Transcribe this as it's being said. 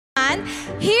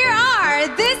Here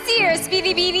are this year's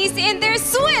Binibinis in their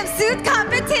swimsuit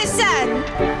competition.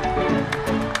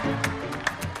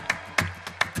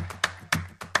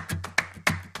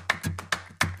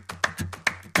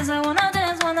 Cause I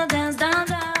wanna dance down,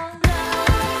 down.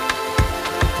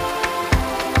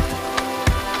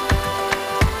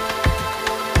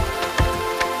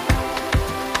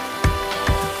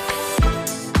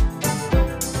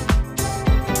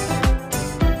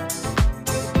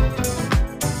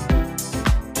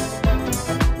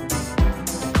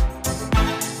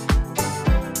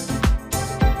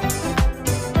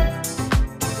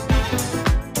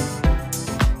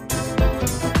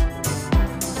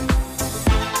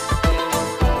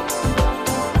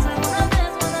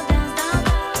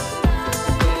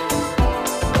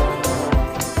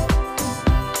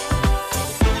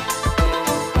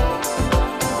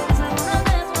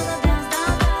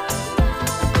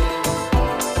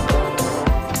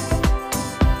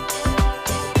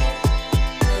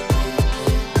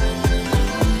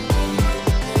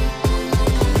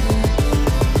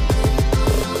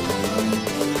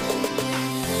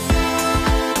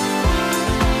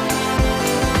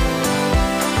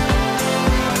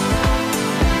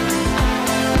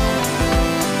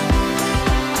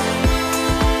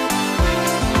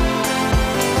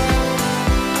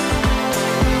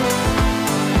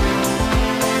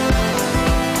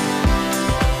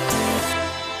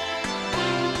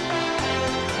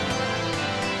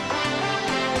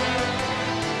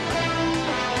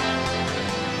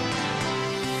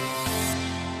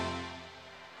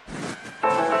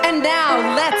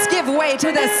 Way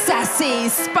to the sassy,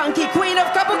 spunky queen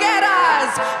of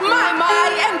capoeiras, my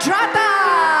Entrata!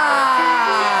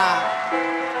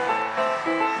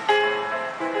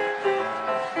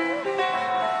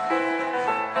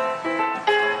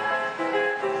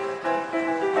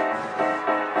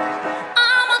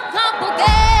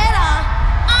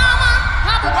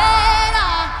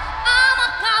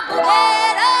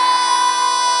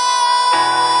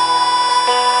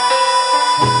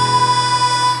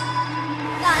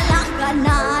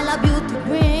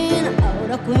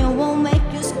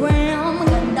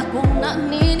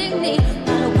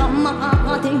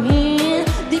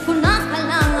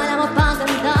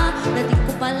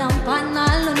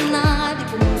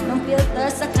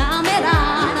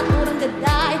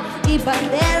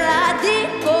 Bandera, di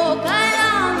ko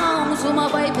kailangang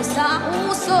sumabay pa sa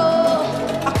uso.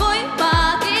 Ako'y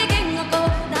pagiging ako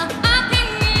na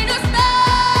aking ginusto.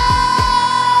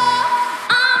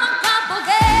 I'm a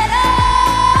capoeira.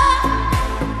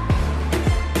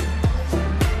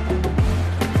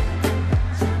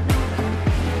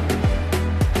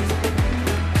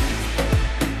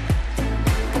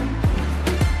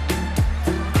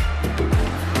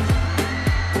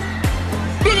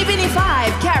 Binibining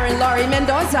 5, Laurrie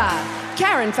Mendoza.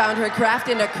 Karen found her craft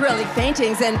in acrylic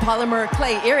paintings and polymer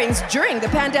clay earrings during the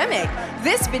pandemic.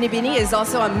 This Binibini is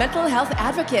also a mental health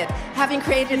advocate, having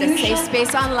created a safe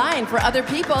space online for other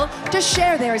people to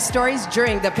share their stories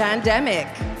during the pandemic.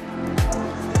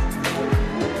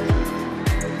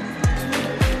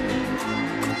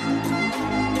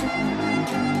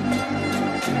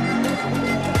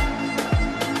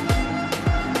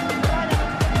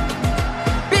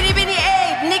 Binibini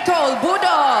 8, Nicole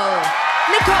Budol.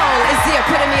 Nicole is the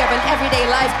epitome of an everyday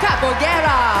life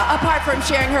capoeira. Apart from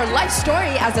sharing her life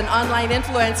story as an online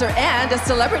influencer and a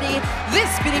celebrity,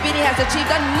 this Binibini has achieved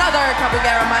another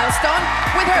capoeira milestone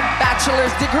with her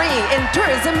bachelor's degree in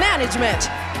tourism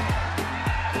management.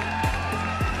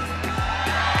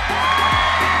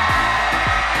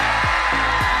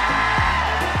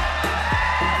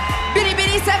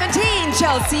 Binibini 17,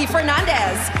 Chelsea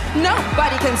Fernandez.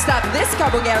 Nobody can stop this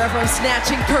capoeira from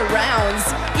snatching crowns.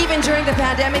 Even during the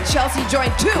pandemic, Chelsea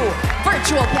joined 2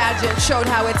 virtual pageants, showed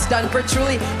how it's done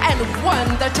virtually, and won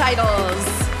the titles.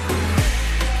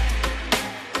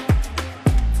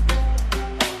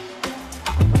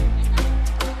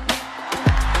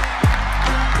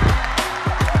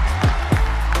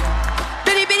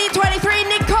 Binibining 23,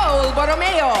 Nicole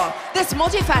Borromeo. This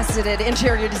multifaceted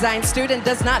interior design student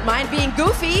does not mind being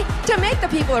goofy to make the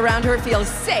people around her feel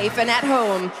safe and at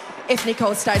home. If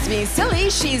Nicole starts being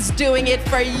silly, she's doing it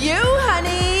for you,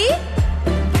 honey.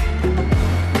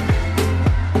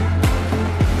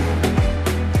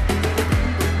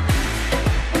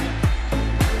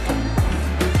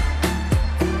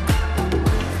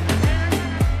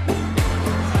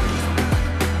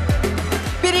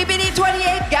 Binibining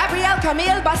 28, Gabrielle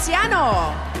Camille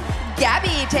Basiano.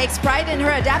 Gabby takes pride in her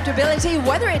adaptability,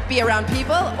 whether it be around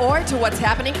people or to what's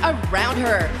happening around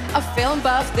her. A film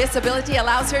buff, this ability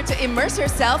allows her to immerse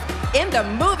herself in the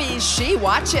movies she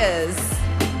watches.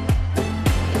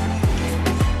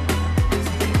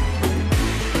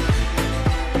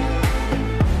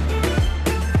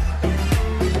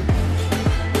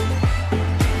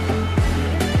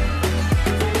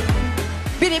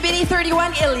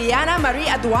 one, Yllana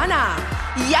Aduana.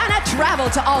 Yllana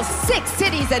traveled to all 6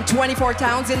 cities and 24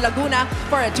 towns in Laguna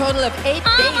for a total of 8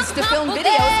 days to film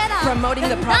videos promoting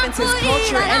the province's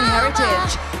culture and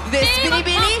heritage. This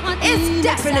Binibini is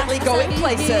definitely going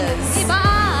places.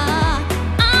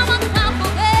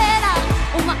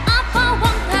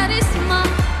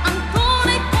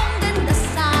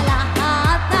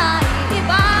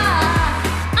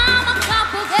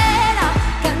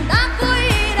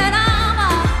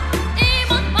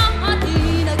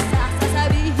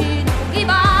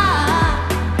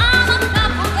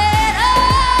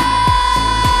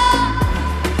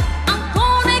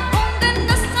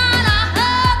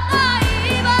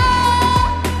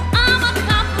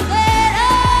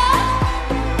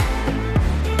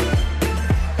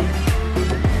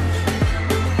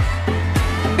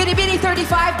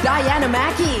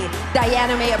 Mackey.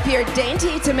 Diana may appear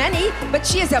dainty to many, but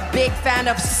she is a big fan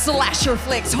of slasher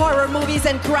flicks, horror movies,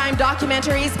 and crime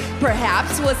documentaries.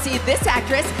 Perhaps we'll see this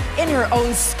actress in her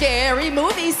own scary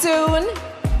movie soon.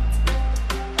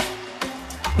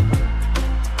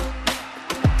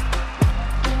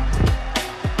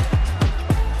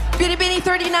 Binibining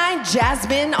 39,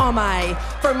 Jasmine Omay.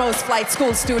 For most flight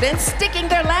school students, sticking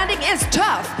their landing is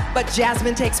tough, but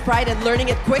Jasmine takes pride in learning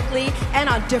it quickly and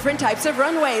on different types of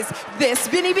runways. This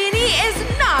Binibini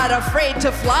is not afraid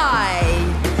to fly.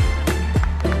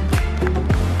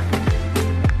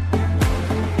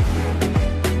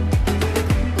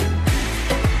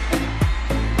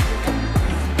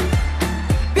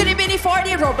 Binibining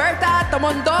 40, Roberta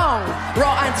AngelaTamondong.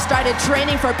 Roan started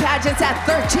training for pageants at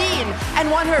 13 and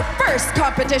won her first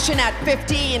competition at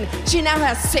 15. She now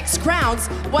has 6 crowns,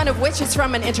 one of which is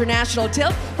from an international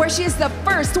tilt where she is the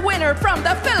first winner from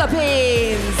the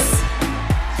Philippines.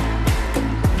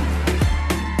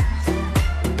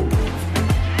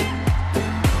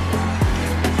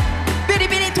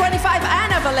 Binibining 25,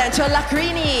 Annalena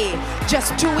Lakrini.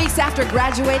 Just 2 weeks after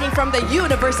graduating from the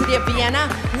University of Vienna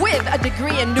with a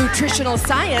degree in nutritional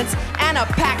science, Anna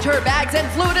packed her bags and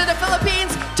flew to the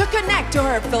Philippines to connect to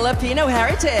her Filipino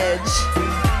heritage.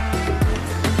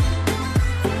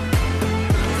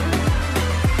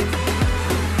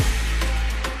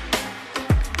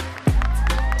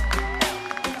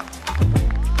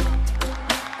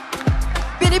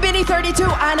 Binibining 32,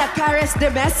 Ana de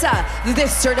Mesa.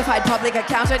 This certified public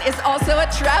accountant is also a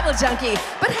travel junkie,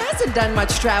 but hasn't done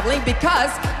much traveling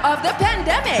because of the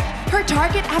pandemic. Her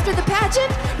target after the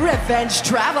pageant? Revenge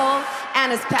travel.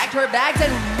 Anna's packed her bags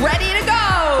and ready to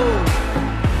go.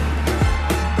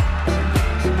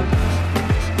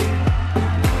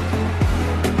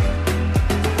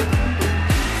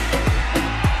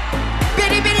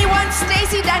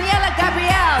 Stacey Daniella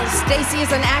Gabriel. Stacey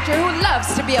is an actor who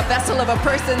loves to be a vessel of a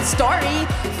person's story.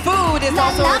 Food is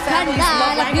also her family's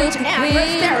love language and her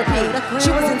therapy.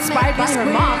 She was inspired by her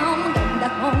mom.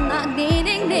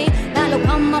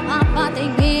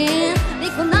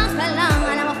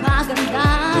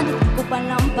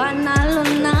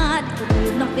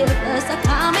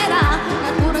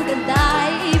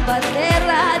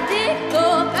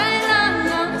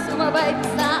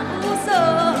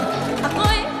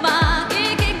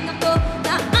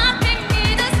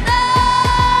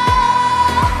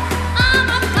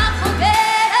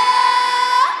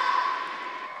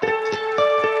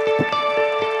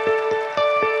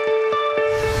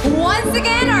 Once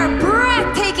again, our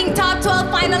breathtaking top 12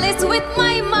 finalists with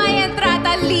Maymay and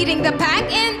Trata leading the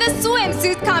pack in the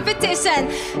swimsuit competition.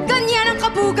 Ganyan ang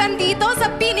kabugan dito sa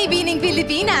Binibining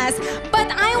Pilipinas.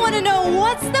 But I want to know,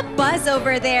 what's the buzz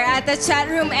over there at the chat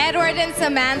room, Edward and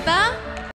Samantha?